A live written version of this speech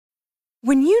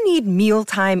When you need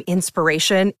mealtime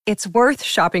inspiration, it's worth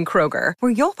shopping Kroger,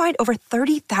 where you'll find over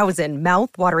 30,000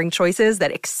 mouth-watering choices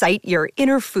that excite your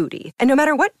inner foodie. And no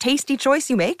matter what tasty choice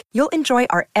you make, you'll enjoy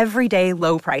our everyday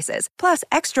low prices, plus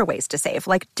extra ways to save,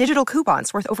 like digital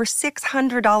coupons worth over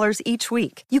 $600 each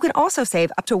week. You can also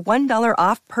save up to $1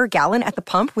 off per gallon at the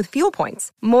pump with fuel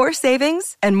points. More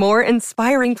savings and more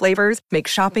inspiring flavors make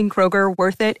shopping Kroger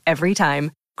worth it every time.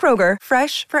 Kroger,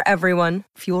 fresh for everyone.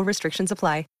 Fuel restrictions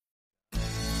apply.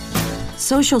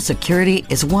 Social Security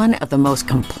is one of the most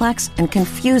complex and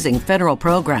confusing federal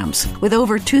programs. With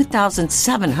over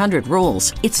 2,700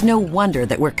 rules, it's no wonder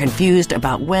that we're confused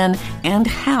about when and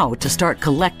how to start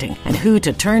collecting and who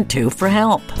to turn to for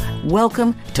help.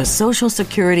 Welcome to Social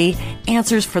Security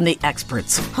Answers from the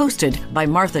Experts, hosted by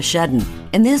Martha Shedden.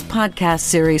 In this podcast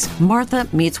series, Martha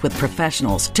meets with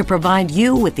professionals to provide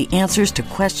you with the answers to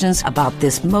questions about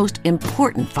this most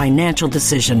important financial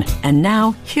decision. And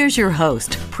now, here's your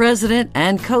host, President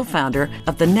and co-founder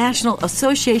of the National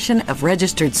Association of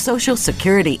Registered Social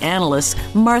Security Analysts,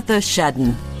 Martha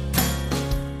Shedden.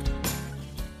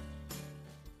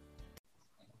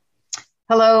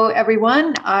 Hello,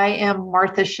 everyone. I am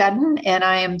Martha Shedden, and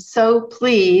I am so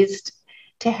pleased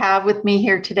to have with me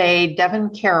here today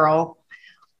Devin Carroll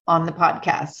on the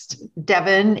podcast.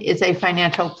 Devin is a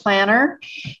financial planner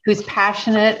who's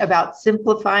passionate about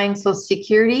simplifying Social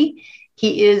Security.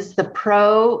 He is the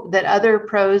pro that other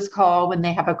pros call when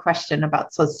they have a question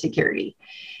about Social Security.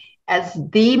 As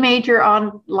the major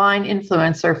online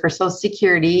influencer for Social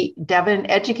Security, Devin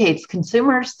educates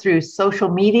consumers through social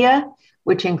media,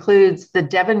 which includes the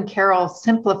Devin Carroll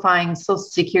Simplifying Social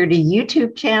Security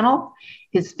YouTube channel,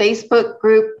 his Facebook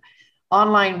group,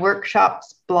 online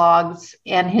workshops, blogs,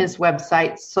 and his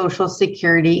website, Social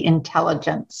Security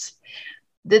Intelligence.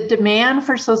 The demand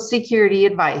for Social Security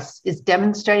advice is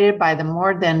demonstrated by the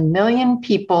more than 1 million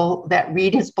people that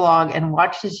read his blog and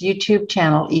watch his YouTube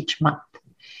channel each month.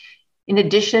 In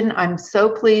addition, I'm so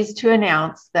pleased to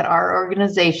announce that our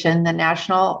organization, the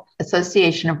National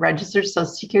Association of Registered Social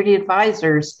Security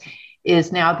Advisors,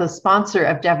 is now the sponsor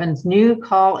of Devin's new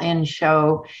call-in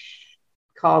show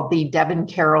called the Devin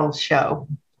Carroll Show.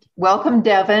 Welcome,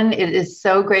 Devin. It is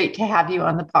so great to have you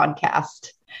on the podcast.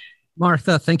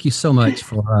 Martha, thank you so much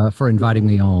for inviting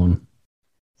me on.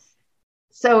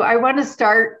 So I want to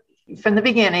start from the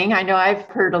beginning. I know I've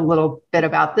heard a little bit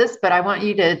about this, but I want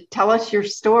you to tell us your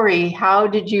story. How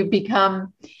did you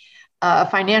become a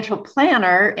financial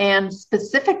planner, and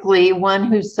specifically one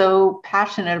who's so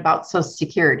passionate about Social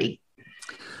Security?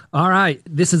 All right,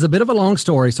 this is a bit of a long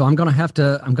story, so I'm going to have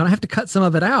to cut some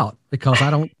of it out because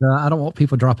I don't want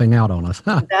people dropping out on us.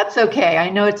 That's okay. I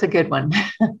know it's a good one.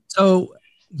 So,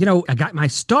 I got my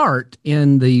start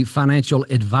in the financial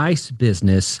advice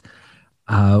business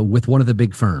with one of the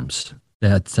big firms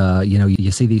that,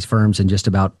 you see these firms in just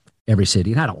about every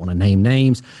city. And I don't want to name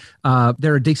names.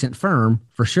 They're a decent firm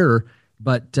for sure.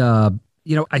 But,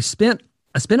 I spent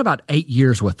about 8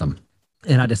 years with them,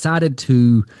 and I decided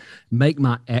to make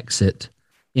my exit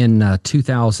in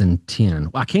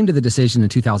 2010. Well, I came to the decision in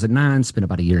 2009, spent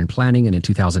about a year in planning, and in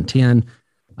 2010,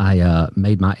 I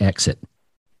made my exit.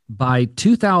 By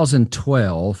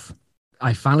 2012,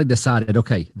 I finally decided,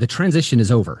 okay, the transition is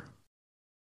over.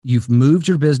 You've moved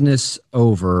your business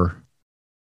over.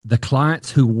 The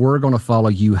clients who were going to follow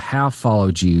you have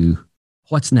followed you.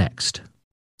 What's next?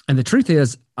 And the truth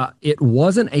is, it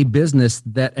wasn't a business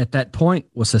that at that point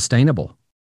was sustainable.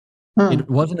 It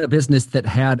wasn't a business that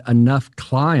had enough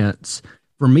clients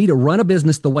for me to run a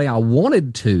business the way I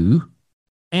wanted to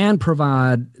and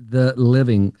provide the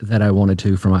living that I wanted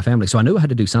to for my family. So I knew I had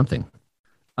to do something.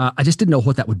 I just didn't know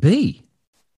what that would be.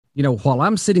 While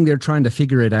I'm sitting there trying to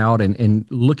figure it out and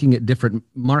looking at different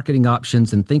marketing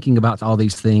options and thinking about all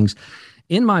these things,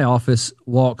 in my office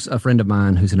walks a friend of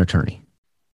mine who's an attorney.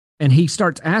 And he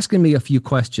starts asking me a few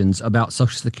questions about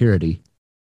Social Security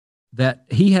that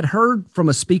he had heard from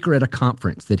a speaker at a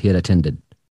conference that he had attended.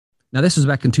 Now, this was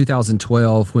back in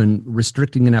 2012 when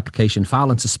restricting an application, file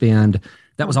and suspend,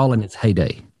 that was all in its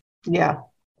heyday. Yeah.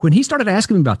 When he started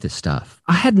asking me about this stuff,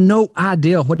 I had no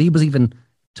idea what he was even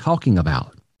talking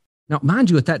about. Now, mind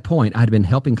you, at that point, I had been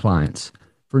helping clients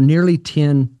for nearly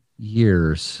 10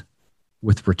 years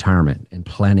with retirement and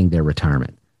planning their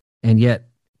retirement. And yet,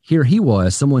 here he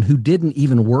was, someone who didn't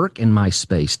even work in my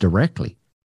space directly,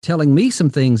 telling me some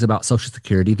things about Social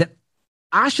Security that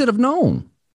I should have known.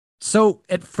 So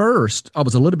at first, I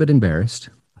was a little bit embarrassed.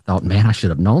 I thought, man, I should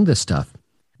have known this stuff.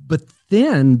 But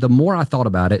then the more I thought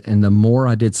about it and the more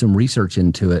I did some research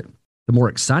into it, the more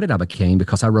excited I became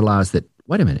because I realized that,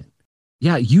 wait a minute.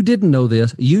 Yeah, you didn't know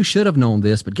this. You should have known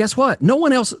this. But guess what? No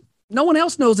one else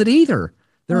knows it either.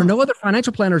 There are no other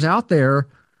financial planners out there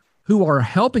who are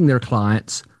helping their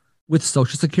clients with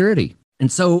Social Security.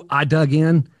 And so I dug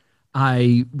in,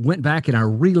 I went back and I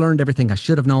relearned everything I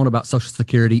should have known about Social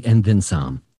Security and then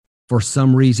some. For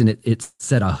some reason, it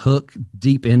set a hook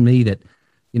deep in me that,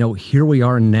 here we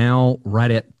are now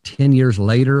right at 10 years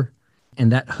later,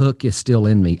 and that hook is still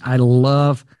in me. I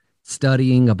love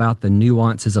studying about the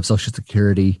nuances of Social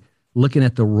Security, looking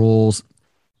at the rules.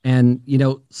 And,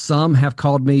 some have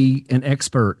called me an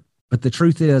expert, but the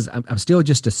truth is I'm still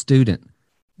just a student.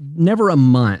 Never a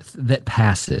month that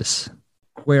passes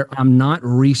where I'm not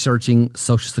researching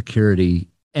Social Security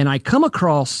and I come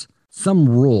across some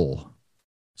rule,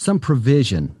 some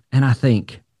provision, and I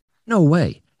think, no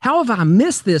way, how have I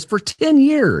missed this for 10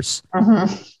 years?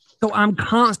 So I'm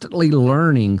constantly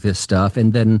learning this stuff.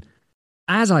 And then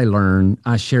as I learn,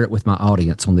 I share it with my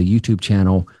audience on the YouTube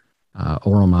channel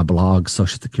or on my blog,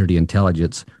 Social Security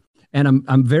Intelligence. And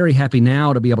I'm very happy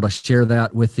now to be able to share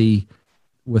that with the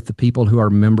people who are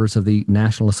members of the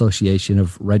National Association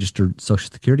of Registered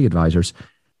Social Security Advisors.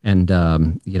 And,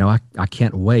 I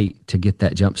can't wait to get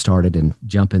that jump started and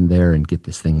jump in there and get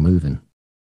this thing moving.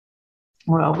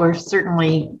 Well, we're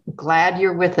certainly glad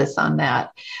you're with us on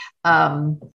that.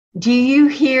 Do you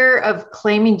hear of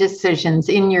claiming decisions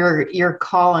in your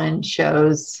call-in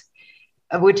shows,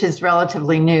 which is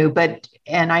relatively new,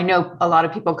 and I know a lot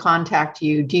of people contact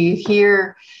you. Do you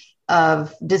hear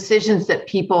of decisions that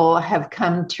people have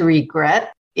come to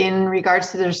regret in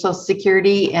regards to their Social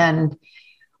Security, and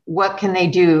what can they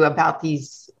do about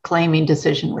these claiming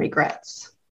decision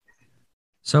regrets?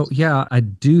 So, yeah, I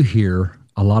do hear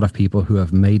a lot of people who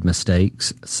have made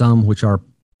mistakes, some which are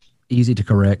easy to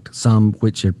correct, some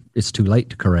which it's too late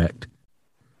to correct,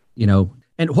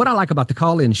 And what I like about the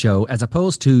call-in show, as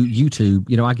opposed to YouTube,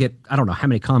 I don't know how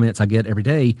many comments I get every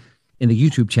day in the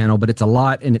YouTube channel, but it's a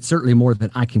lot, and it's certainly more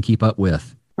than I can keep up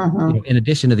with. In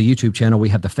addition to the YouTube channel, we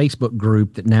have the Facebook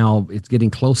group that now it's getting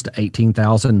close to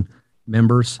 18,000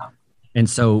 members. And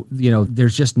so,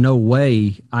 there's just no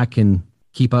way I can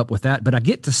keep up with that. But I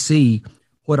get to see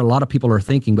what a lot of people are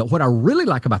thinking. But what I really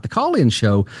like about the call-in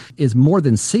show is more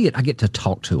than see it, I get to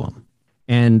talk to them.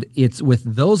 And it's with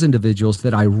those individuals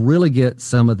that I really get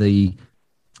some of the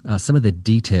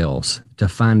details to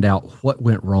find out what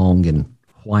went wrong and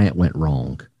why it went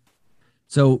wrong.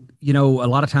 So, a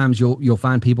lot of times you'll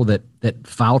find people that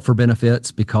filed for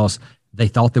benefits because they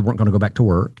thought they weren't going to go back to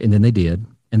work, and then they did.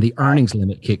 And the earnings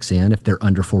limit kicks in if they're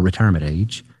under full retirement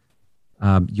age.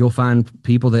 You'll find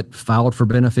people that filed for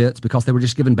benefits because they were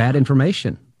just given bad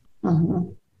information.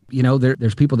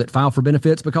 There's people that file for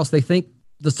benefits because they think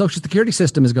the Social Security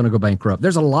system is going to go bankrupt.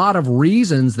 There's a lot of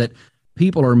reasons that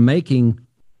people are making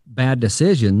bad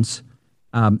decisions,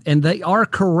 and they are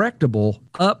correctable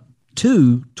up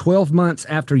to 12 months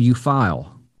after you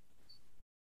file.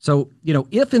 So,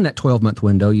 if in that 12-month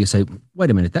window you say, wait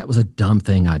a minute, that was a dumb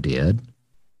thing I did,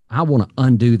 I want to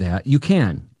undo that. You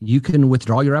can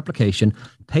withdraw your application,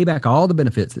 pay back all the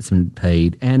benefits that's been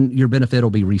paid, and your benefit will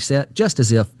be reset just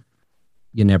as if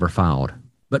you never filed.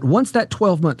 But once that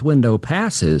 12-month window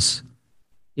passes,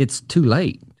 it's too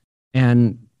late.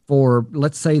 And for,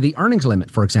 let's say, the earnings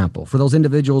limit, for example, for those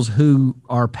individuals who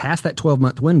are past that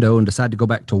 12-month window and decide to go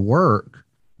back to work,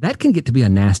 that can get to be a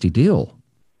nasty deal.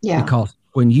 Yeah. Because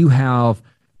when you have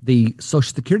the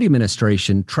Social Security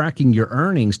Administration tracking your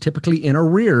earnings, typically in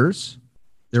arrears,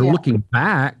 they're looking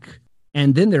back,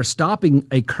 and then they're stopping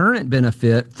a current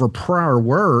benefit for prior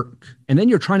work, and then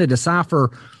you're trying to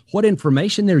decipher what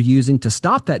information they're using to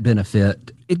stop that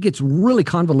benefit. It gets really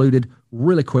convoluted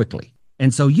really quickly.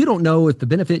 And so you don't know if the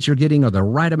benefits you're getting are the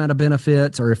right amount of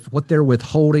benefits or if what they're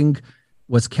withholding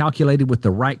was calculated with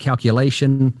the right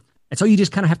calculation. And so you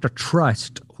just kind of have to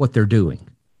trust what they're doing.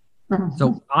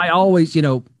 So I always,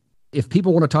 if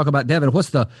people want to talk about, Devin, what's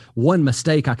the one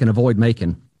mistake I can avoid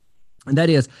making? And that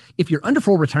is, if you're under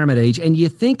full retirement age and you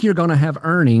think you're going to have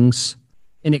earnings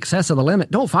in excess of the limit,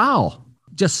 don't file.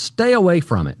 Just stay away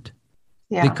from it.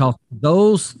 Yeah. Because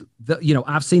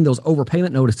I've seen those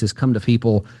overpayment notices come to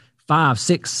people 5,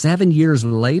 6, 7 years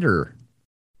later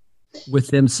with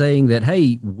them saying that,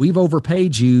 hey, we've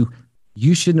overpaid you.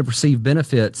 You shouldn't have received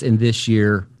benefits in this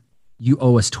year. You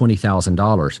owe us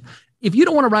 $20,000. If you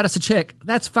don't want to write us a check,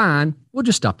 that's fine. We'll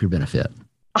just stop your benefit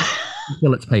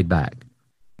until it's paid back.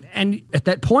 And at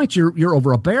that point, you're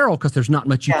over a barrel because there's not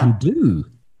much you can do.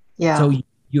 Yeah. So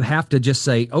you have to just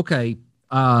say, okay,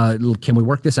 can we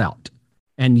work this out?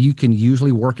 And you can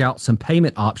usually work out some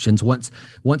payment options once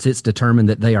it's determined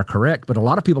that they are correct. But a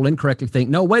lot of people incorrectly think,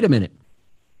 no, wait a minute.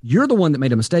 You're the one that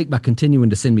made a mistake by continuing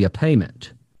to send me a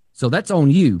payment. So that's on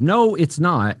you. No, it's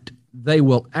not. They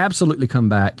will absolutely come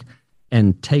back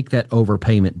and take that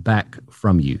overpayment back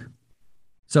from you.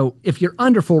 So if you're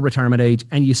under full retirement age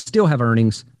and you still have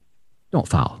earnings, don't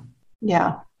file.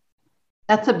 Yeah,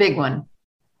 that's a big one.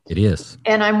 It is.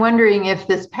 And I'm wondering if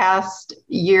this past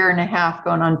year and a half,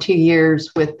 going on 2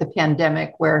 years with the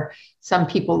pandemic, where some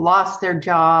people lost their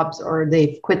jobs or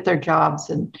they've quit their jobs,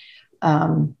 and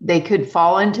they could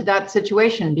fall into that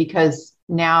situation because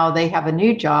now they have a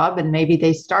new job and maybe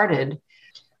they started.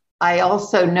 I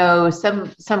also know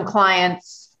some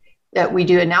clients that we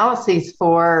do analyses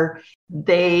for,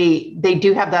 they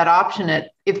do have that option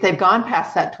if they've gone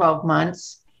past that 12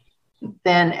 months,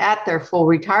 then at their full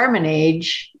retirement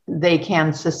age, they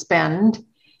can suspend.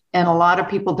 And a lot of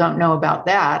people don't know about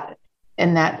that.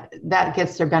 And that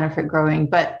gets their benefit growing.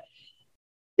 But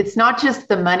it's not just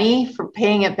the money for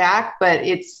paying it back, but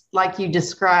it's like you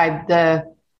described,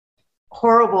 the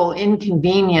horrible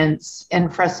inconvenience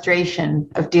and frustration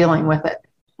of dealing with it,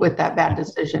 with that bad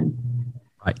decision.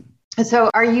 Right. So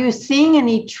are you seeing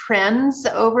any trends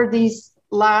over these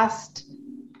last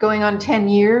going on 10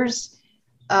 years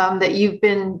that you've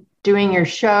been doing your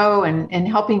show and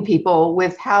helping people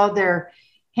with how they're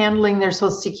handling their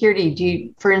Social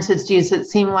Security? For instance, does it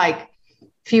seem like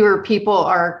fewer people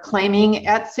are claiming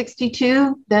at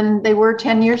 62 than they were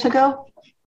 10 years ago?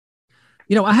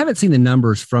 You know, I haven't seen the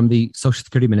numbers from the Social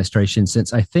Security Administration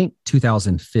since I think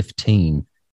 2015.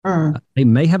 They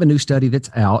may have a new study that's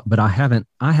out, but I haven't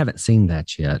seen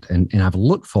that yet, and I've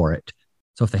looked for it.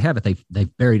 So if they have it,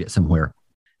 they've buried it somewhere.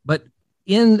 But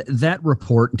in that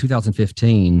report in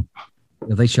 2015,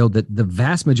 they showed that the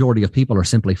vast majority of people are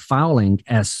simply filing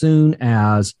as soon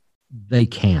as they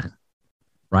can,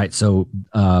 right? So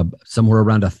somewhere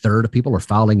around a third of people are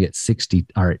filing at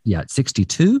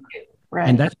 62. Right.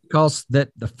 And that's because that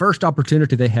the first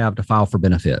opportunity they have to file for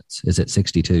benefits is at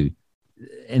 62.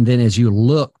 And then as you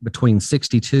look between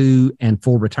 62 and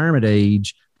full retirement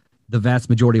age, the vast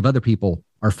majority of other people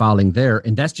are filing there.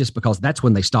 And that's just because that's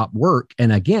when they stop work.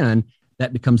 And again,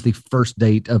 that becomes the first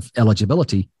date of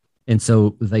eligibility. And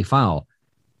so they file.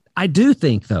 I do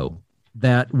think, though,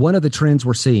 that one of the trends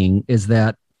we're seeing is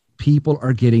that people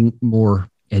are getting more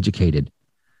educated.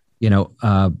 You know,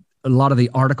 a lot of the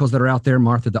articles that are out there,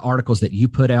 Martha, the articles that you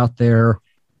put out there,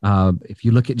 if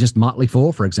you look at just Motley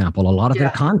Fool, for example, a lot of their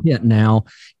content now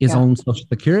is on Social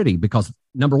Security because,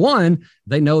 number one,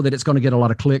 they know that it's going to get a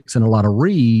lot of clicks and a lot of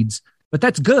reads, but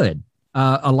that's good.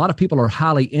 A lot of people are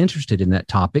highly interested in that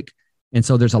topic. And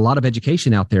so there's a lot of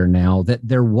education out there now that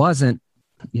there wasn't,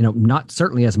 you know, not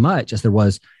certainly as much as there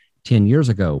was 10 years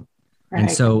ago. Right.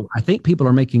 And so I think people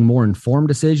are making more informed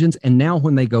decisions. And now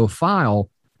when they go file,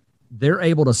 they're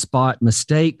able to spot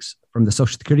mistakes from the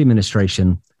Social Security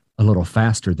Administration a little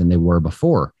faster than they were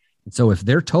before. And so if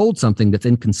they're told something that's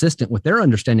inconsistent with their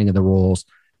understanding of the rules,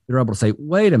 they're able to say,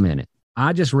 wait a minute,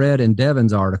 I just read in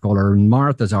Devin's article or in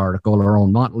Martha's article or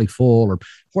on Motley Fool or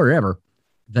wherever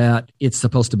that it's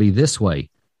supposed to be this way.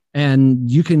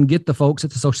 And you can get the folks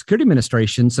at the Social Security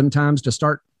Administration sometimes to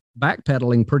start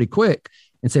backpedaling pretty quick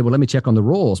and say, well, let me check on the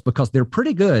rules, because they're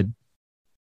pretty good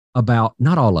about,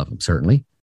 not all of them certainly,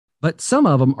 but some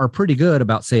of them are pretty good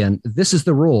about saying, this is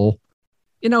the rule,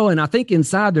 you know, and I think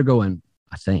inside they're going,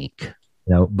 I think,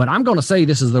 you know, but I'm going to say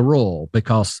this is the rule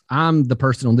because I'm the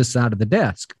person on this side of the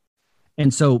desk.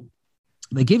 And so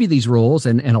they give you these rules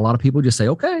and a lot of people just say,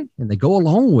 okay, and they go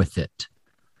along with it.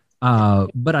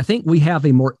 But I think we have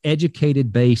a more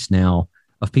educated base now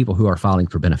of people who are filing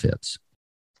for benefits.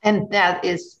 And that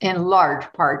is in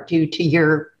large part due to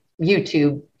your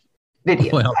YouTube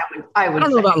videos. Well, I don't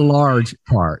know about large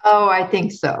part. Oh, I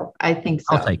think so.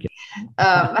 I'll take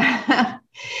it.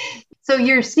 So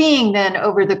you're seeing then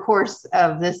over the course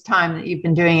of this time that you've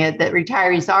been doing it, that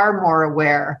retirees are more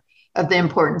aware of the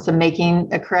importance of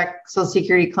making a correct Social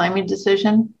Security claiming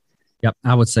decision? Yep,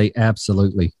 I would say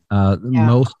absolutely.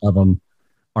 Most of them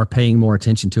are paying more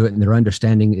attention to it, and they're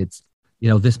understanding it's, you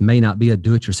know, this may not be a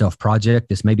do-it-yourself project.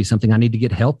 This may be something I need to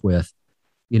get help with,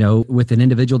 you know, with an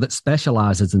individual that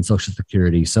specializes in Social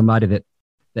Security, somebody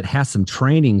that has some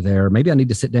training there. Maybe I need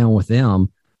to sit down with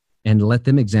them and let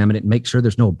them examine it and make sure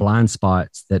there's no blind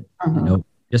spots that, you know,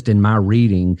 just in my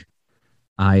reading,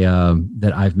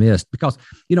 that I've missed. Because,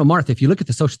 you know, Martha, if you look at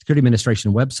the Social Security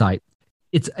Administration website,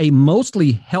 it's a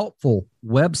mostly helpful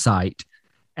website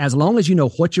as long as you know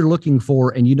what you're looking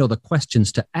for and you know the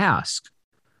questions to ask.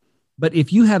 But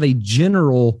if you have a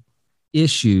general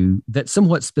issue that's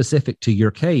somewhat specific to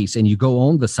your case and you go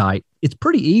on the site, it's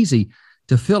pretty easy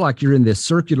to feel like you're in this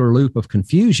circular loop of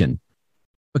confusion,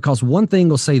 because one thing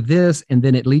will say this and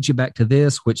then it leads you back to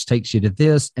this, which takes you to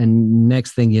this. And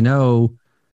next thing you know,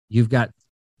 you've got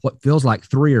what feels like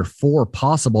 3 or 4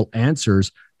 possible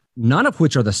answers none of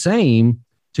which are the same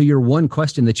to your one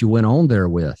question that you went on there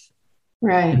with.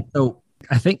 Right. And so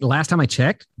I think last time I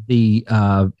checked, the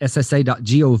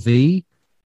ssa.gov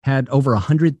had over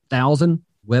 100,000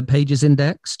 web pages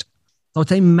indexed. So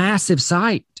it's a massive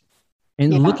site.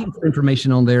 And looking for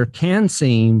information on there can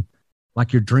seem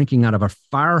like you're drinking out of a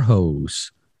fire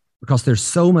hose because there's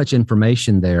so much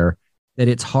information there that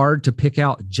it's hard to pick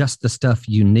out just the stuff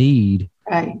you need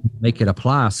to make it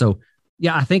apply. So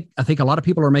yeah, I think a lot of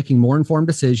people are making more informed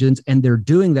decisions, and they're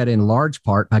doing that in large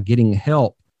part by getting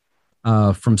help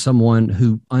from someone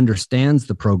who understands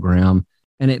the program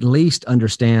and at least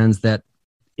understands that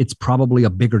it's probably a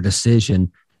bigger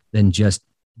decision than just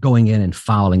going in and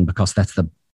filing because that's the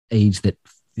age that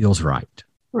feels right.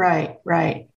 Right.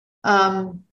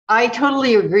 I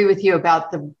totally agree with you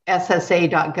about the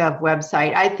ssa.gov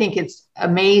website. I think it's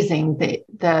amazing,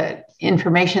 the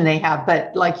information they have.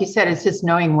 But like you said, it's just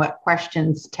knowing what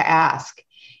questions to ask.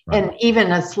 Right. And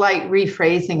even a slight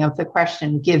rephrasing of the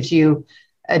question gives you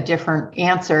a different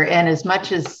answer. And as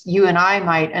much as you and I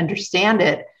might understand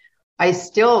it, I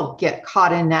still get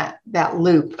caught in that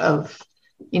loop of,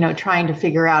 trying to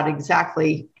figure out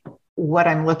exactly what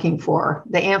I'm looking for,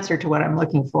 the answer to what I'm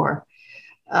looking for.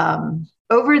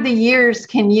 Over the years,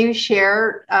 can you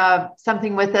share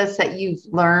something with us that you've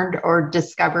learned or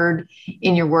discovered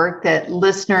in your work that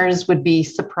listeners would be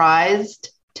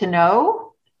surprised to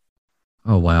know?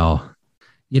 Oh, wow.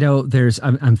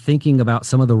 I'm thinking about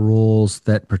some of the rules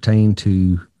that pertain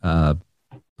to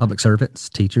public servants,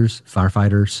 teachers,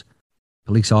 firefighters,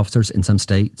 police officers in some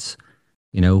states,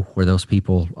 where those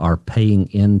people are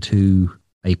paying into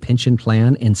a pension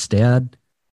plan instead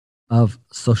of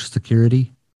Social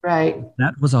Security. Right.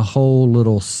 That was a whole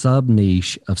little sub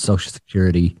niche of Social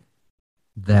Security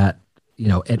that,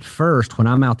 at first, when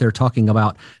I'm out there talking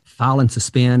about file and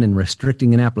suspend and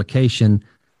restricting an application,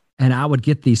 and I would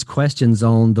get these questions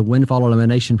on the windfall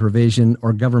elimination provision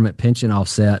or government pension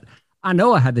offset, I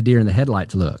know I had the deer in the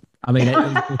headlights look. I mean,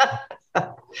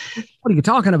 what are you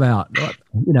talking about?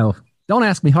 Don't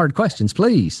ask me hard questions,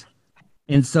 please.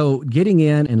 And so getting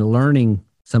in and learning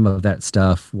some of that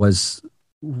stuff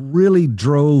really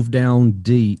drove down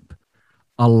deep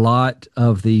a lot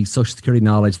of the Social Security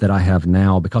knowledge that I have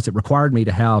now, because it required me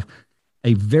to have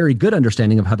a very good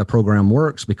understanding of how the program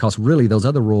works, because really those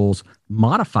other rules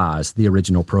modifies the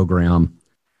original program.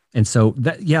 And so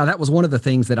that was one of the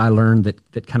things that I learned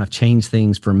that kind of changed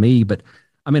things for me. But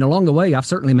I mean, along the way, I've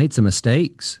certainly made some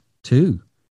mistakes too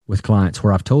with clients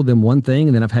where I've told them one thing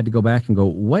and then I've had to go back and go,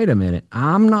 wait a minute,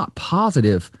 I'm not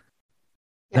positive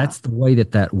that's the way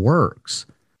that works.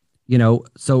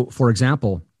 So for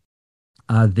example,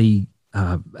 had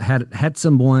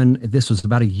someone, this was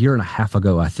about a year and a half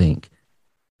ago, I think.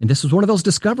 And this was one of those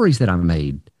discoveries that I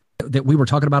made that we were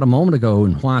talking about a moment ago,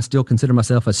 and why I still consider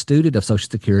myself a student of Social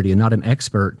Security and not an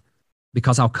expert,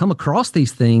 because I'll come across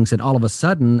these things and all of a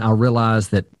sudden I'll realize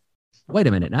that, wait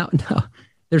a minute, no,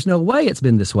 there's no way it's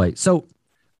been this way. So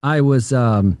I was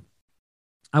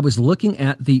looking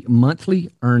at the monthly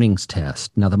earnings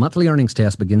test. Now, the monthly earnings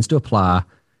test begins to apply,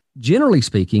 generally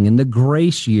speaking, in the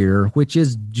grace year, which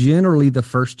is generally the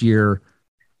first year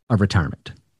of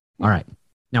retirement. All right.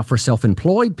 Now, for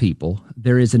self-employed people,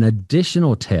 there is an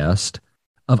additional test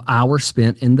of hours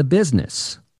spent in the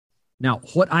business. Now,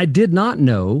 what I did not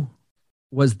know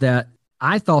was that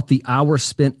I thought the hours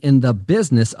spent in the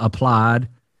business applied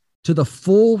to the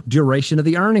full duration of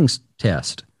the earnings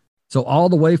test. So all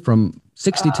the way from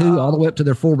 62 all the way up to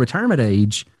their full retirement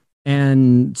age.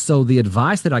 And so the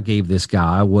advice that I gave this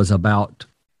guy was about,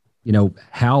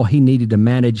 how he needed to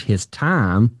manage his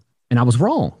time. And I was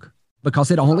wrong,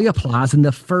 because it only applies in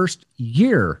the first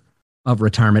year of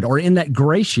retirement, or in that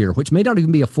grace year, which may not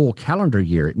even be a full calendar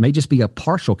year. It may just be a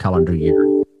partial calendar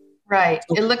year. Right.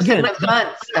 So, it looks like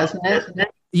months, doesn't it?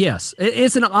 Yes.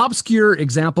 It's an obscure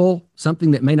example,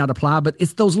 something that may not apply, but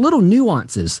it's those little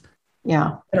nuances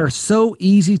that are so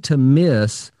easy to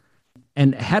miss.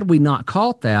 And had we not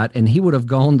caught that, and he would have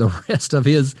gone the rest of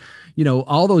his,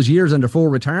 all those years under full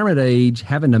retirement age,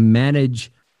 having to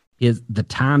manage the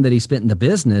time that he spent in the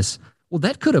business, well,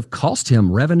 that could have cost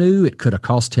him revenue. It could have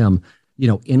cost him,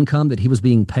 income that he was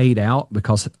being paid out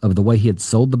because of the way he had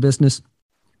sold the business.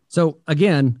 So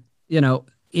again,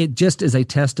 it just is a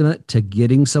testament to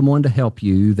getting someone to help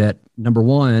you that, number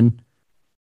one,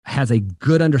 has a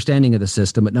good understanding of the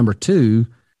system, but number two,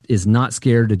 is not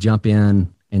scared to jump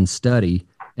in and study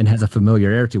and has a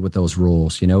familiarity with those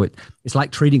rules. It's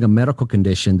like treating a medical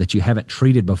condition that you haven't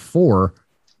treated before.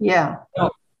 Yeah.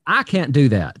 Well, I can't do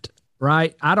that,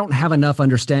 right? I don't have enough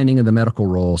understanding of the medical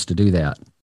rules to do that,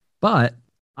 but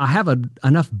I have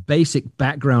enough basic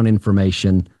background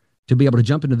information to be able to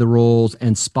jump into the rules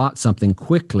and spot something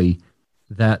quickly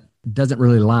that doesn't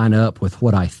really line up with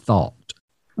what I thought.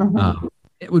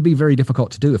 It would be very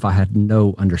difficult to do if I had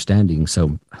no understanding.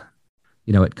 So,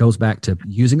 it goes back to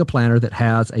using a planner that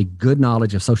has a good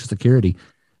knowledge of Social Security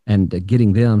and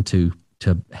getting them to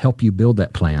help you build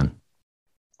that plan.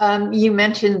 You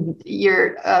mentioned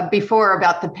before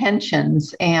about the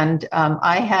pensions, and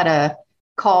I had a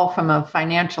call from a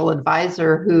financial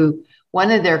advisor who, one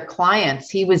of their clients,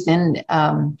 he was in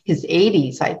his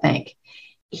 80s, I think.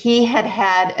 He had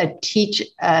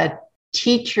a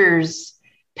teacher's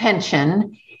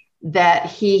pension that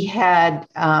he had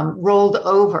rolled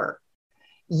over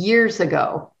years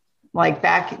ago, like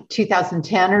back in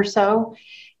 2010 or so.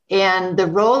 And the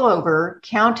rollover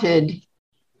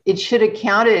it should have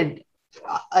counted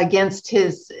against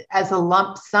his as a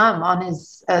lump sum on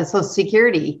his Social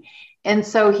Security. And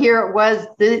so here it was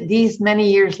these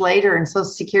many years later, and Social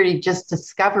Security just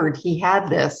discovered he had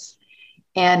this.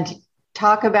 And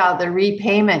talk about the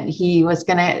repayment he was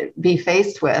going to be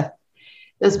faced with.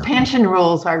 Those pension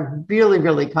rules are really,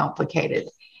 really complicated.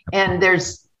 And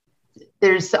there's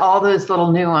all those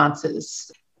little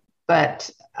nuances. But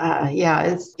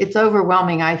it's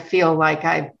overwhelming. I feel like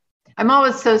I'm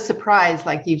always so surprised,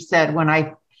 like you've said, when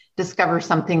I discover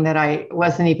something that I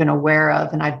wasn't even aware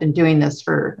of, and I've been doing this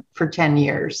for 10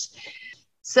 years.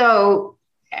 So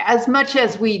as much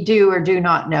as we do or do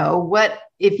not know,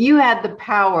 if you had the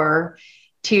power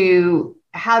to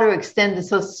how to extend the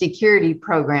Social Security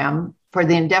program for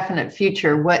the indefinite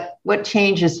future, what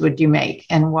changes would you make,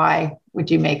 and why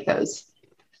would you make those?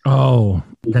 Oh,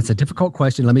 that's a difficult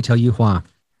question. Let me tell you why.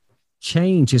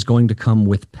 Change is going to come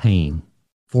with pain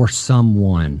for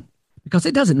someone, because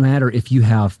it doesn't matter if you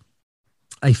have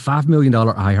a $5 million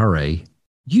IRA,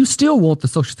 you still want the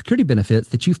Social Security benefits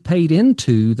that you've paid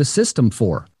into the system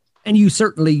for. And you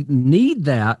certainly need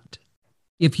that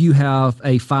if you have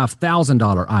a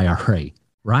 $5,000 IRA,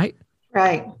 right?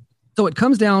 Right. So it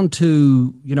comes down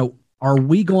to, are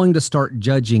we going to start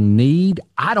judging need?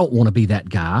 I don't want to be that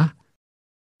guy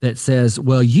that says,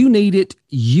 well, you need it,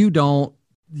 you don't.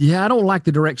 Yeah, I don't like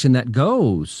the direction that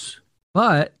goes.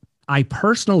 But I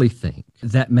personally think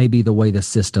that may be the way the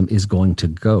system is going to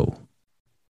go.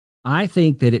 I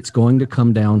think that it's going to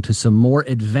come down to some more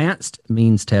advanced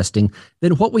means testing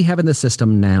than what we have in the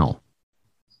system now.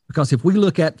 Because if we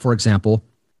look at, for example,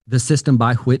 the system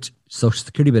by which Social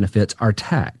Security benefits are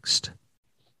taxed,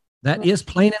 that is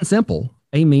plain and simple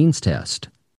a means test.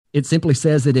 It simply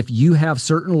says that if you have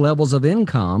certain levels of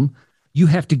income, you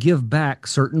have to give back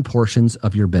certain portions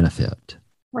of your benefit.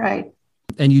 Right.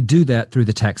 And you do that through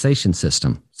the taxation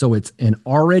system. So it's an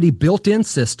already built-in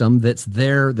system that's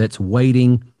there, that's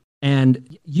waiting.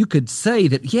 And you could say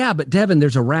that, yeah, but Devin,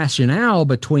 there's a rationale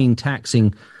between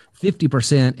taxing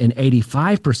 50% and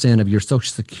 85% of your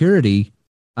Social Security.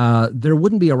 There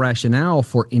wouldn't be a rationale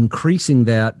for increasing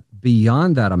that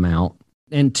beyond that amount.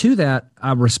 And to that,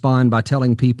 I respond by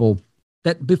telling people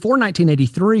that before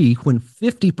 1983, when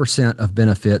 50% of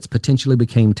benefits potentially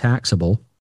became taxable,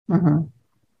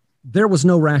 there was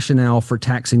no rationale for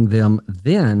taxing them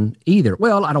then either.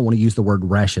 Well, I don't want to use the word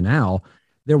rationale.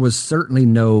 There was certainly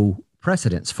no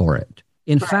precedence for it.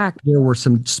 In fact, there were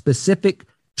some specific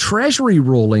Treasury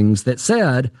rulings that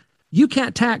said you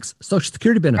can't tax Social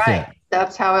Security benefit. Right.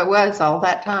 That's how it was all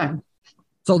that time.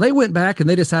 So they went back and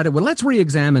they decided, well, let's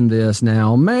re-examine this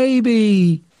now.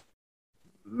 Maybe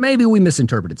we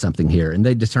misinterpreted something here. And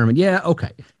they determined, yeah,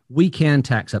 okay, we can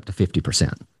tax up to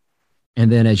 50%.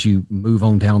 And then as you move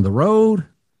on down the road,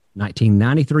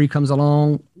 1993 comes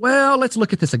along. Well, let's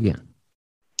look at this again.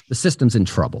 The system's in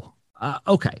trouble.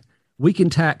 Okay, we can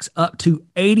tax up to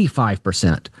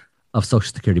 85% of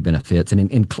Social Security benefits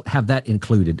and have that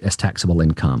included as taxable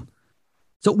income.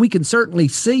 So we can certainly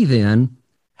see then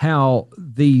how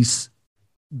these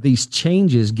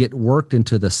changes get worked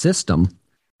into the system.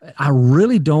 I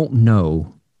really don't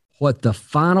know what the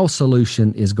final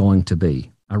solution is going to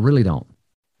be. I really don't.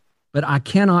 But I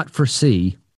cannot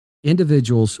foresee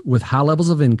individuals with high levels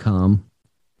of income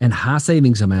and high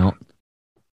savings amount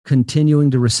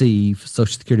continuing to receive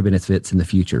Social Security benefits in the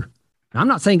future. Now, I'm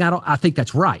not saying I think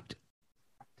that's right,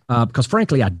 because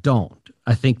frankly, I don't.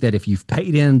 I think that if you've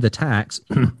paid in the tax,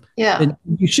 then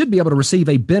you should be able to receive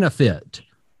a benefit.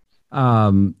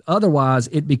 Otherwise,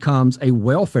 it becomes a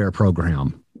welfare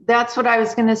program. That's what I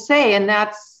was going to say. And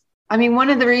one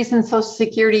of the reasons Social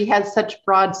Security has such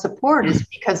broad support is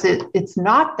because it's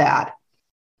not that.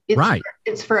 It's right.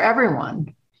 It's for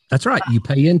everyone. That's right. You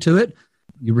pay into it,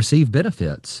 you receive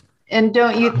benefits. And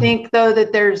don't you think, though,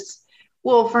 that there's,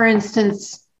 for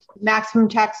instance, maximum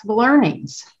taxable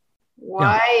earnings?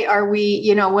 Why are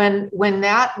we, when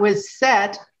that was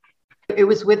set, it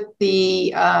was with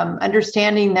the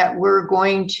understanding that we're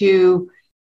going to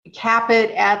cap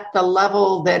it at the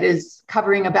level that is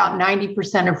covering about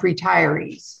 90% of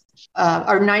retirees,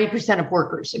 or 90% of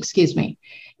workers, excuse me.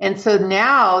 And so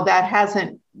now that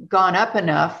hasn't gone up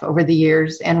enough over the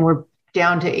years, and we're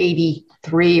down to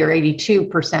 83 or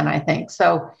 82%, I think.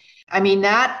 So,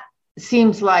 that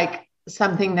seems like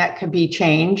something that could be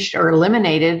changed or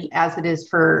eliminated, as it is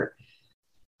for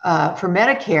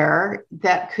Medicare,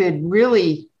 that could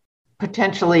really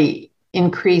potentially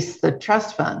increase the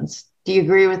trust funds. Do you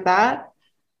agree with that?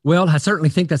 Well, I certainly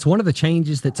think that's one of the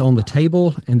changes that's on the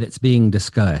table and that's being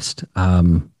discussed.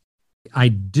 I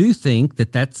do think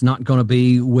that that's not going to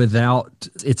be without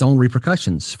its own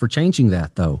repercussions for changing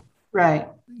that, though. Right.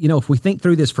 If we think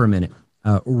through this for a minute,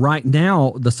 right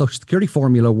now, the Social Security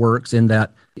formula works in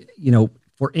that,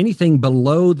 for anything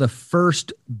below the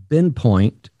first bin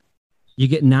point, you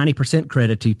get 90%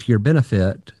 credit to your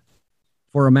benefit.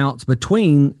 For amounts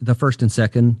between the first and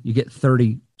second, you get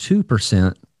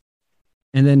 32%.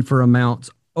 And then for amounts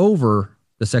over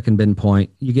the second bin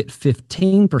point, you get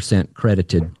 15%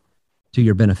 credited to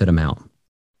your benefit amount.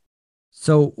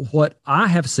 So what I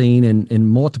have seen in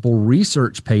multiple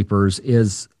research papers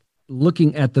is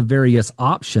looking at the various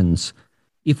options.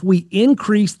 If we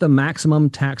increase the maximum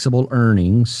taxable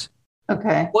earnings,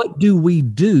 okay, what do we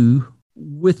do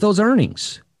with those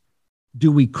earnings?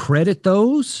 Do we credit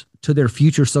those to their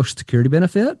future Social Security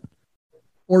benefit?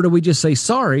 Or do we just say,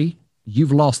 sorry,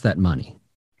 you've lost that money?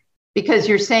 Because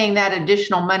you're saying that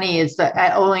additional money is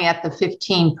only at the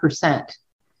 15%.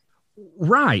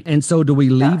 Right. And so do we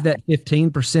leave that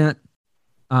 15%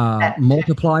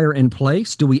 multiplier in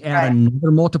place? Do we add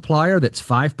another multiplier that's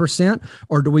 5%?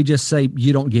 Or do we just say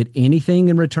you don't get anything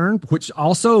in return, which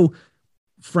also,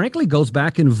 frankly, goes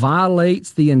back and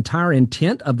violates the entire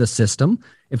intent of the system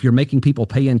if you're making people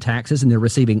pay in taxes and they're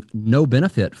receiving no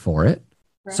benefit for it?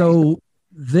 Right. So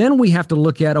then we have to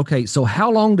look at, okay, so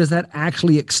how long does that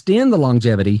actually extend the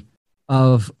longevity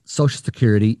of Social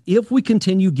Security if we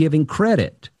continue giving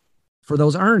credit for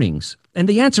those earnings? And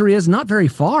the answer is not very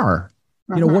far.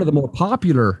 One of the more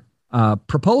popular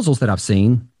proposals that I've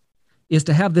seen is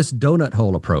to have this donut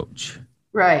hole approach.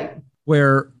 Right.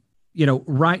 Where,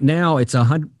 right now it's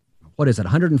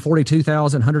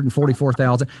 142,000,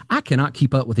 144,000. I cannot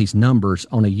keep up with these numbers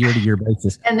on a year-to-year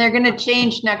basis. And they're going to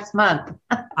change next month.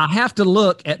 I have to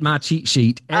look at my cheat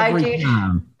sheet every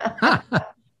time.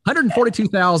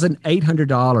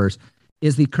 $142,800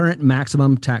 is the current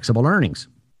maximum taxable earnings.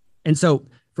 And so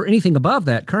for anything above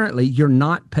that, currently, you're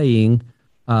not paying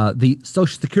the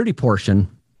Social Security portion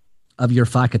of your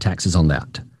FICA taxes on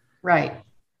that. Right.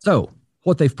 So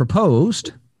what they've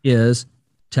proposed is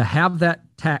to have that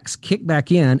tax kick back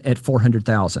in at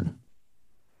 $400,000.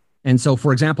 And so,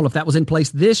 for example, if that was in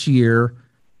place this year,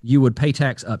 you would pay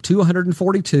tax up to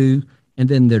 $142,000, and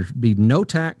then there'd be no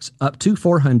tax up to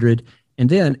 $400,000, and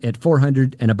then at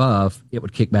 $400,000 and above, it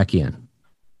would kick back in,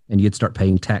 and you'd start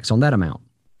paying tax on that amount.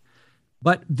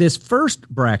 But this first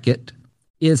bracket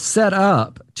is set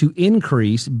up to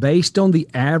increase based on the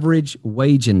average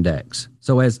wage index.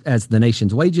 So as the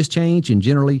nation's wages change, and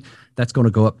generally that's going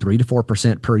to go up 3 to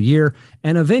 4% per year.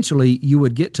 And eventually you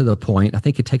would get to the point, I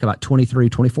think it'd take about 23,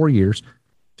 24 years,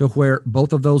 to where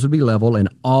both of those would be level and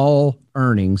all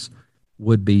earnings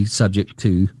would be subject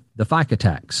to the FICA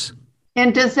tax.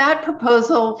 And does that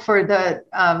proposal for the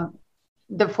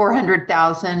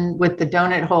 $400,000 with the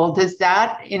donut hole, does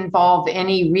that involve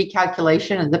any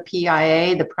recalculation of the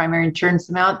PIA, the primary insurance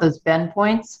amount, those Ben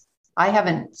points? I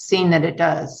haven't seen that it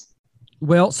does.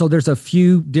 Well, so there's a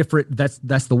few different,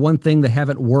 that's the one thing they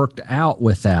haven't worked out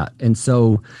with that. And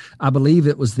so I believe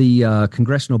it was the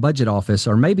Congressional Budget Office,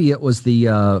 or maybe it was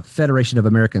the Federation of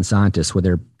American Scientists with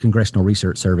their Congressional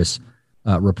Research Service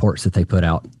reports that they put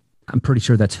out. I'm pretty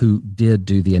sure that's who did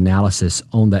do the analysis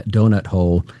on that donut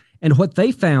hole. And what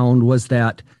they found was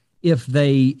that if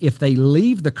they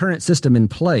leave the current system in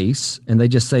place and they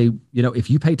just say,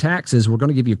 if you pay taxes, we're going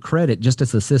to give you credit just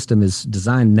as the system is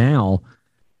designed now,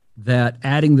 that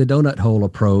adding the donut hole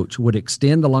approach would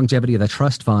extend the longevity of the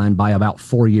trust fund by about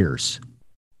 4 years.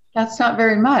 That's not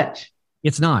very much.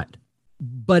 It's not.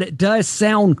 But it does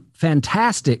sound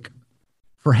fantastic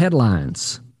for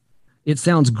headlines. It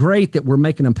sounds great that we're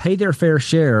making them pay their fair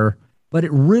share, but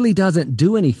it really doesn't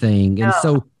do anything. And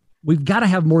so we've got to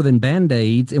have more than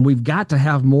Band-Aids, and we've got to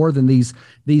have more than these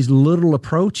little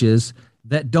approaches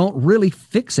that don't really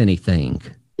fix anything.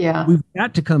 Yeah. We've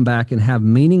got to come back and have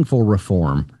meaningful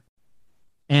reform.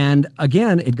 And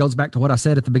again, it goes back to what I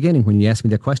said at the beginning when you asked me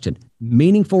the question.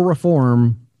 Meaningful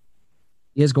reform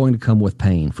is going to come with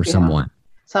pain for someone.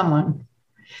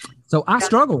 So I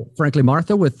struggle, frankly,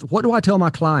 Martha, with what do I tell my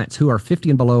clients who are 50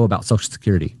 and below about Social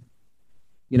Security?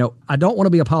 I don't want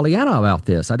to be a Pollyanna about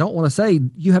this. I don't want to say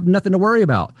you have nothing to worry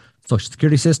about. Social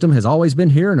Security system has always been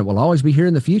here and it will always be here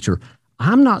in the future.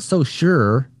 I'm not so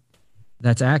sure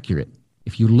that's accurate.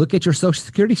 If you look at your Social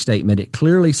Security statement, it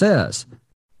clearly says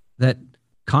that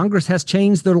Congress has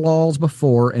changed their laws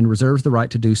before and reserves the right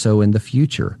to do so in the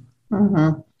future.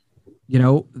 Mm-hmm.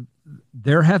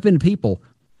 There have been people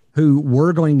who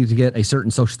were going to get a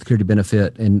certain Social Security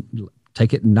benefit, and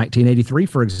take it in 1983,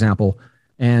 for example,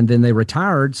 and then they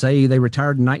retired, say they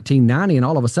retired in 1990, and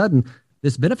all of a sudden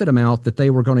this benefit amount that they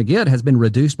were going to get has been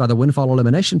reduced by the windfall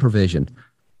elimination provision.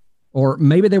 Or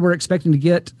maybe they were expecting to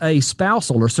get a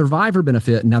spousal or survivor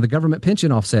benefit, and now the government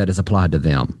pension offset is applied to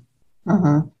them.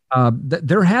 Uh-huh.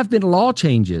 There have been law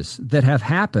changes that have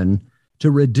happened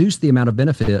to reduce the amount of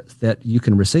benefits that you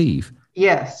can receive.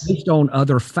 Yes. Based on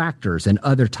other factors and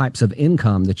other types of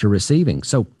income that you're receiving.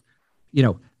 So,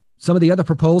 some of the other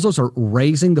proposals are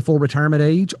raising the full retirement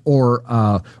age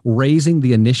or raising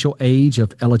the initial age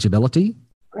of eligibility.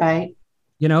 Right.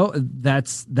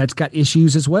 That's got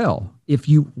issues as well. If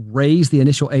you raise the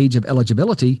initial age of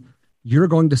eligibility, you're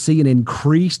going to see an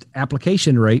increased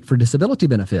application rate for disability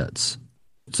benefits.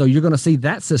 So you're going to see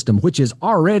that system, which is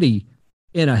already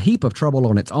in a heap of trouble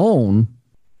on its own,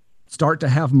 start to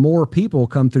have more people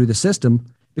come through the system.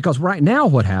 Because right now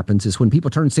what happens is when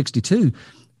people turn 62,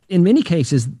 in many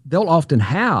cases, they'll often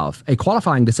have a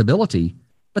qualifying disability,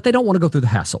 but they don't want to go through the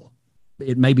hassle.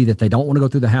 It may be that they don't want to go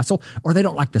through the hassle, or they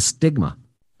don't like the stigma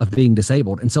of being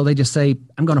disabled. And so they just say,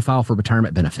 I'm going to file for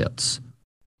retirement benefits.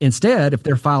 Instead, if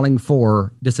they're filing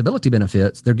for disability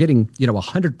benefits, they're getting,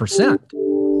 100%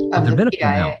 of their benefit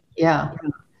amount. Yeah.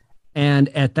 And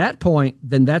at that point,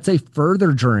 then that's a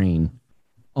further drain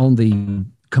on the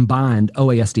combined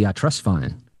OASDI trust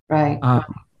fund. Right.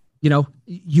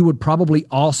 You would probably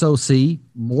also see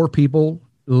more people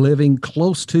living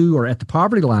close to or at the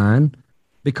poverty line,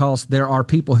 because there are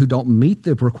people who don't meet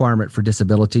the requirement for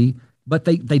disability, but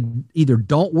they either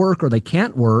don't work or they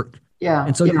can't work. Yeah.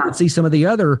 And so you would see some of the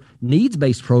other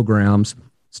needs-based programs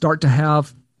start to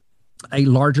have a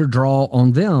larger draw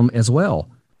on them as well.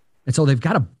 And so they've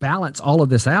got to balance all of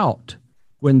this out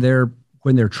when they're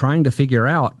trying to figure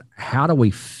out, how do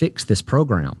we fix this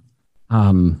program?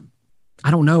 I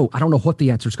don't know. I don't know what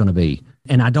the answer is going to be.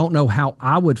 And I don't know how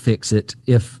I would fix it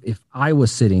if I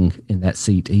was sitting in that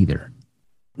seat either.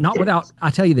 Not without, I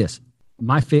tell you this,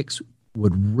 my fix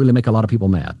would really make a lot of people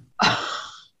mad.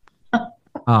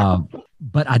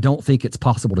 But I don't think it's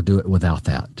possible to do it without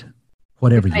that.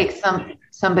 Whatever you make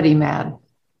somebody mad.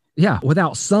 Yeah,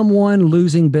 without someone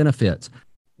losing benefits.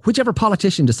 Whichever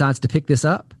politician decides to pick this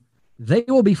up, they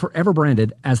will be forever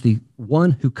branded as the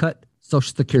one who cut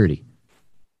Social Security.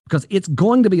 Because it's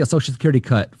going to be a Social Security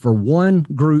cut for one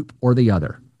group or the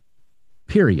other,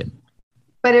 period.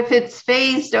 But if it's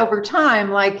phased over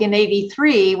time, like in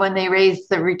 83, when they raised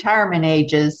the retirement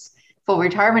ages, full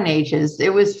retirement ages,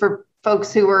 it was for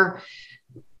folks who were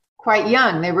quite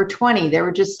young. They were 20. They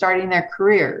were just starting their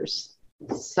careers.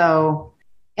 So,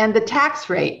 and the tax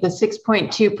rate, the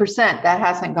 6.2%, that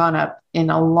hasn't gone up in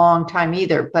a long time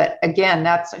either. But again,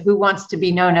 that's who wants to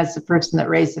be known as the person that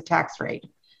raised the tax rate.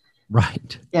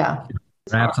 Right. Yeah.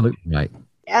 Absolutely right.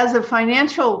 As a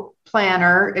financial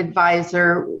planner,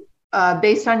 advisor,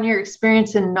 based on your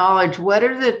experience and knowledge, what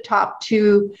are the top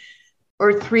 2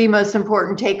 or 3 most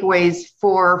important takeaways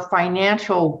for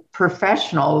financial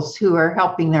professionals who are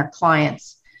helping their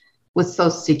clients with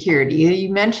Social Security? You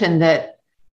mentioned that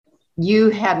you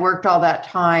had worked all that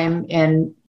time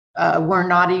and were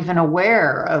not even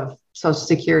aware of Social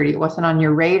Security. It wasn't on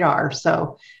your radar.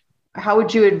 So how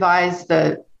would you advise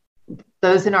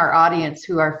those in our audience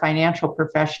who are financial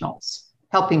professionals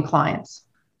helping clients?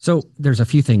 So there's a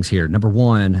few things here. Number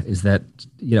one is that,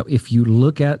 if you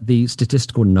look at the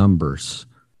statistical numbers,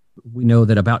 we know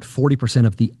that about 40%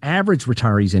 of the average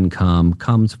retiree's income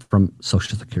comes from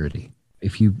Social Security.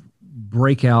 If you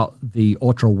break out the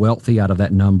ultra wealthy out of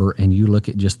that number and you look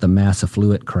at just the mass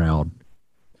affluent crowd,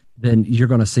 then you're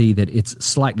going to see that it's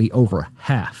slightly over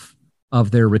half of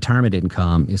their retirement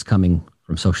income is coming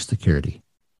from Social Security.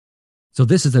 So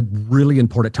this is a really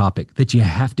important topic that you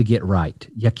have to get right.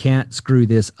 You can't screw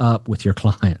this up with your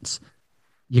clients.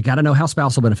 You got to know how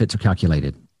spousal benefits are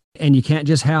calculated. And you can't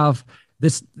just have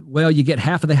this, you get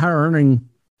half of the higher earning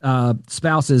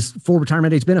spouse's full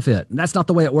retirement age benefit. And that's not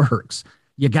the way it works.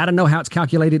 You got to know how it's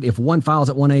calculated if one files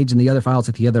at one age and the other files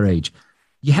at the other age.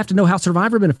 You have to know how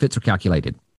survivor benefits are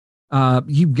calculated.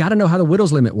 You've got to know how the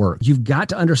widow's limit works. You've got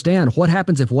to understand what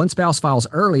happens if one spouse files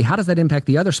early. How does that impact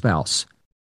the other spouse?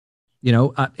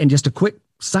 And just a quick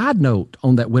side note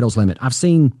on that widow's limit. I've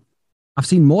seen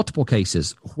multiple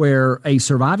cases where a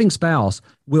surviving spouse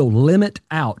will limit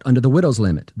out under the widow's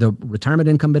limit, the retirement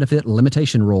income benefit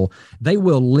limitation rule. They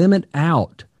will limit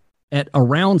out at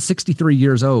around 63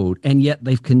 years old, and yet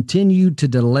they've continued to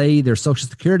delay their Social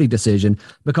Security decision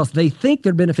because they think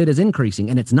their benefit is increasing,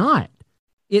 and it's not.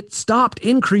 It stopped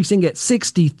increasing at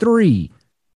 63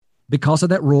 because of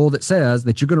that rule that says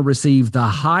that you're going to receive the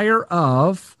higher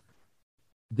of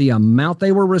the amount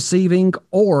they were receiving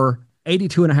or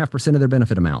 82.5% of their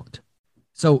benefit amount.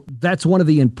 So that's one of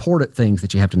the important things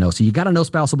that you have to know. So you got to know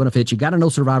spousal benefits. You got to know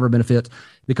survivor benefits,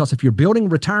 because if you're building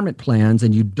retirement plans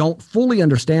and you don't fully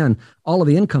understand all of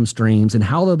the income streams and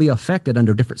how they'll be affected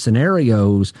under different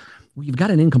scenarios, well, you've got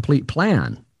an incomplete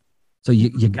plan. So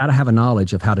you got to have a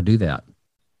knowledge of how to do that.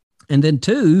 And then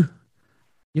two,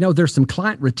 there's some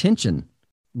client retention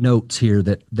notes here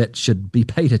that should be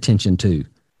paid attention to.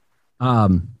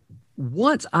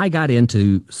 Once I got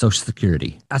into Social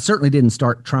Security, I certainly didn't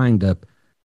start trying to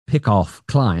pick off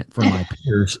client from my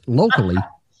peers locally,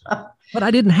 but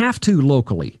I didn't have to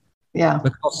locally. Yeah.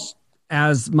 Because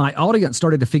as my audience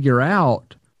started to figure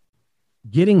out,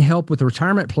 getting help with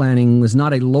retirement planning was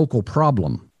not a local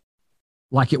problem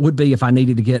like it would be if I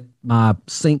needed to get my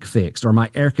sink fixed or my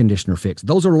air conditioner fixed.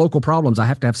 Those are local problems I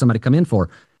have to have somebody come in for.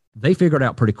 They figured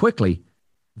out pretty quickly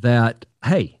that,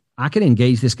 hey, I can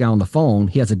engage this guy on the phone.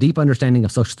 He has a deep understanding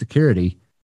of Social Security.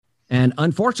 And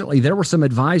unfortunately, there were some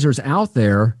advisors out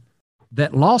there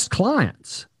that lost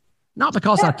clients, not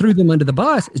because I threw them under the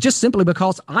bus. It's just simply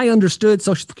because I understood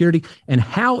Social Security and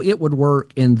how it would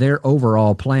work in their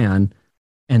overall plan,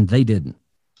 and they didn't.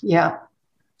 Yeah.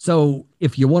 So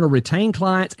if you want to retain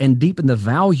clients and deepen the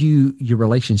value, your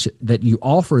relationship that you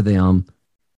offer them,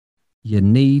 you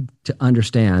need to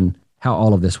understand how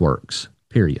all of this works,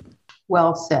 period.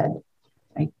 Well said.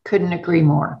 I couldn't agree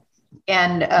more.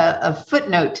 And a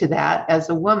footnote to that, as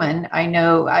a woman, I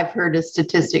know I've heard a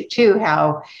statistic too,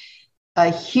 how a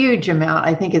huge amount,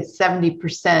 I think it's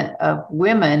 70% of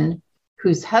women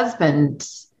whose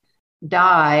husbands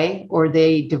die or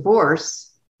they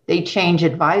divorce, they change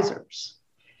advisors.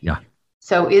 Yeah.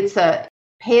 So it's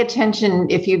pay attention.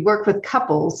 If you work with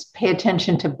couples, pay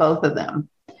attention to both of them.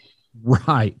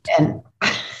 Right.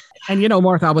 And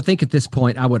Martha, I would think at this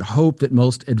point, I would hope that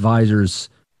most advisors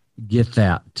get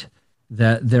that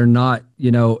they're not,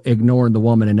 ignoring the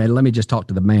woman. And let me just talk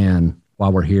to the man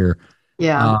while we're here.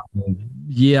 Yeah.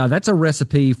 That's a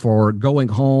recipe for going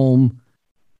home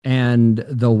and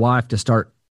the wife to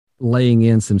start laying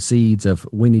in some seeds of,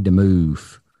 we need to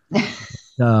move.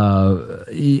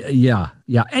 Yeah.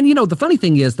 And, the funny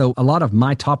thing is, though, a lot of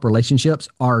my top relationships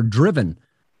are driven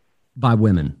by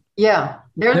women. Yeah.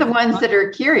 They're the ones that are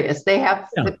curious. They have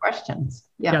the questions.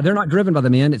 Yeah. They're not driven by the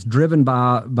men. It's driven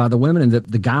by the women, and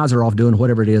the guys are off doing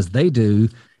whatever it is they do.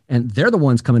 And they're the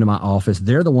ones coming to my office.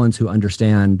 They're the ones who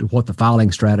understand what the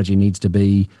filing strategy needs to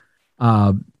be.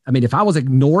 If I was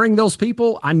ignoring those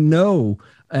people, I know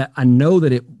that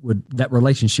that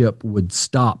relationship would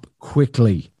stop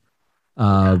quickly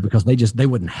because they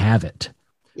wouldn't have it.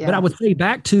 Yeah. But I would say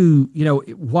back to,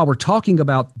 while we're talking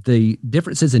about the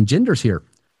differences in genders here,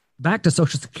 back to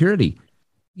Social Security,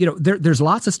 there's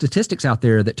lots of statistics out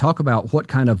there that talk about what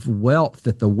kind of wealth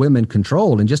that the women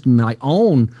control. And just my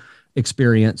own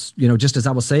experience, just as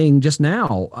I was saying just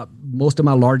now, most of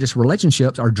my largest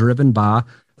relationships are driven by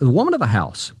the woman of the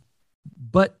house.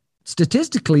 But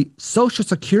statistically, Social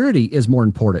Security is more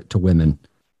important to women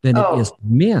than it is to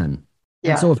men.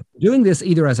 Yeah. And so if you're doing this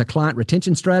either as a client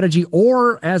retention strategy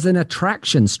or as an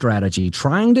attraction strategy,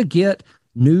 trying to get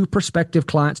new prospective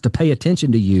clients to pay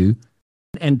attention to you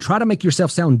and try to make yourself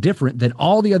sound different than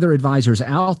all the other advisors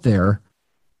out there,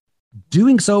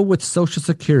 doing so with Social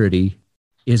Security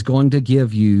is going to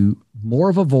give you more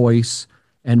of a voice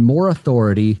and more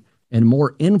authority and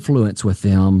more influence with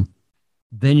them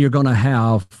than you're going to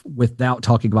have without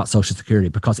talking about Social Security,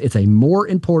 because it's a more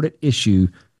important issue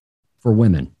for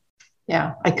women.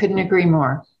 Yeah, I couldn't agree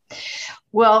more.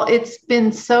 Well, it's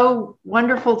been so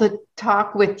wonderful to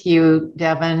talk with you,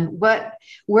 Devin.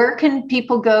 Where can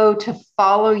people go to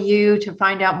follow you, to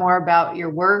find out more about your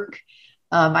work?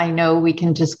 I know we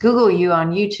can just Google you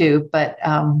on YouTube, but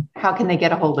how can they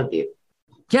get a hold of you?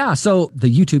 Yeah, so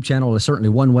the YouTube channel is certainly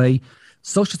one way.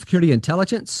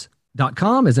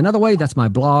 SocialSecurityIntelligence.com is another way. That's my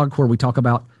blog where we talk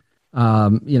about,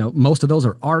 most of those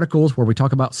are articles where we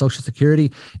talk about Social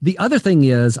Security. The other thing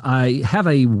is I have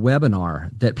a webinar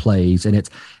that plays, and it's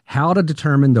how to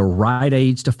determine the right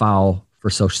age to file for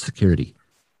Social Security.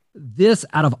 This,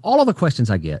 out of all of the questions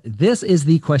I get, this is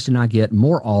the question I get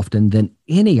more often than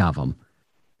any of them.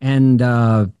 And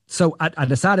so I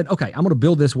decided, okay, I'm going to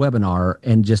build this webinar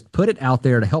and just put it out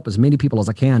there to help as many people as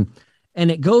I can.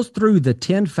 And it goes through the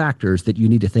 10 factors that you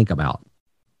need to think about.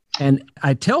 And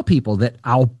I tell people that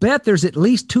I'll bet there's at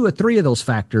least 2 or 3 of those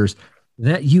factors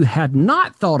that you had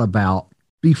not thought about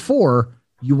before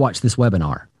you watch this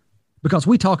webinar. Because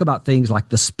we talk about things like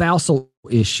the spousal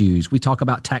issues. We talk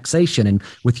about taxation and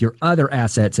with your other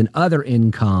assets and other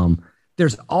income.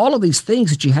 There's all of these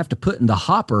things that you have to put in the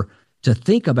hopper to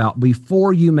think about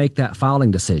before you make that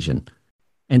filing decision.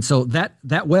 And so that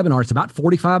webinar, it's about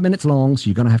 45 minutes long, so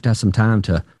you're going to have some time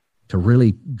to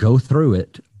really go through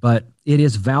it. But it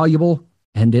is valuable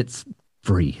and it's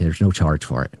free. There's no charge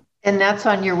for it. And that's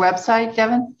on your website,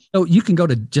 Devin? So you can go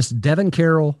to just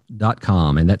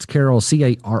devincarroll.com, and that's Carroll,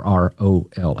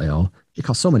 Carroll,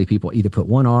 because so many people either put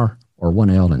one R or one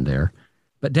L in there.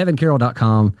 But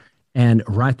devincarroll.com, and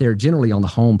right there, generally on the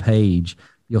home page,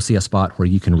 you'll see a spot where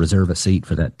you can reserve a seat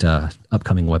for that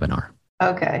upcoming webinar.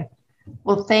 Okay.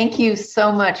 Well, thank you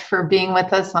so much for being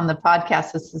with us on the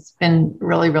podcast. This has been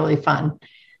really, really fun.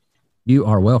 You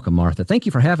are welcome, Martha. Thank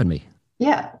you for having me.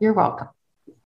 Yeah, you're welcome.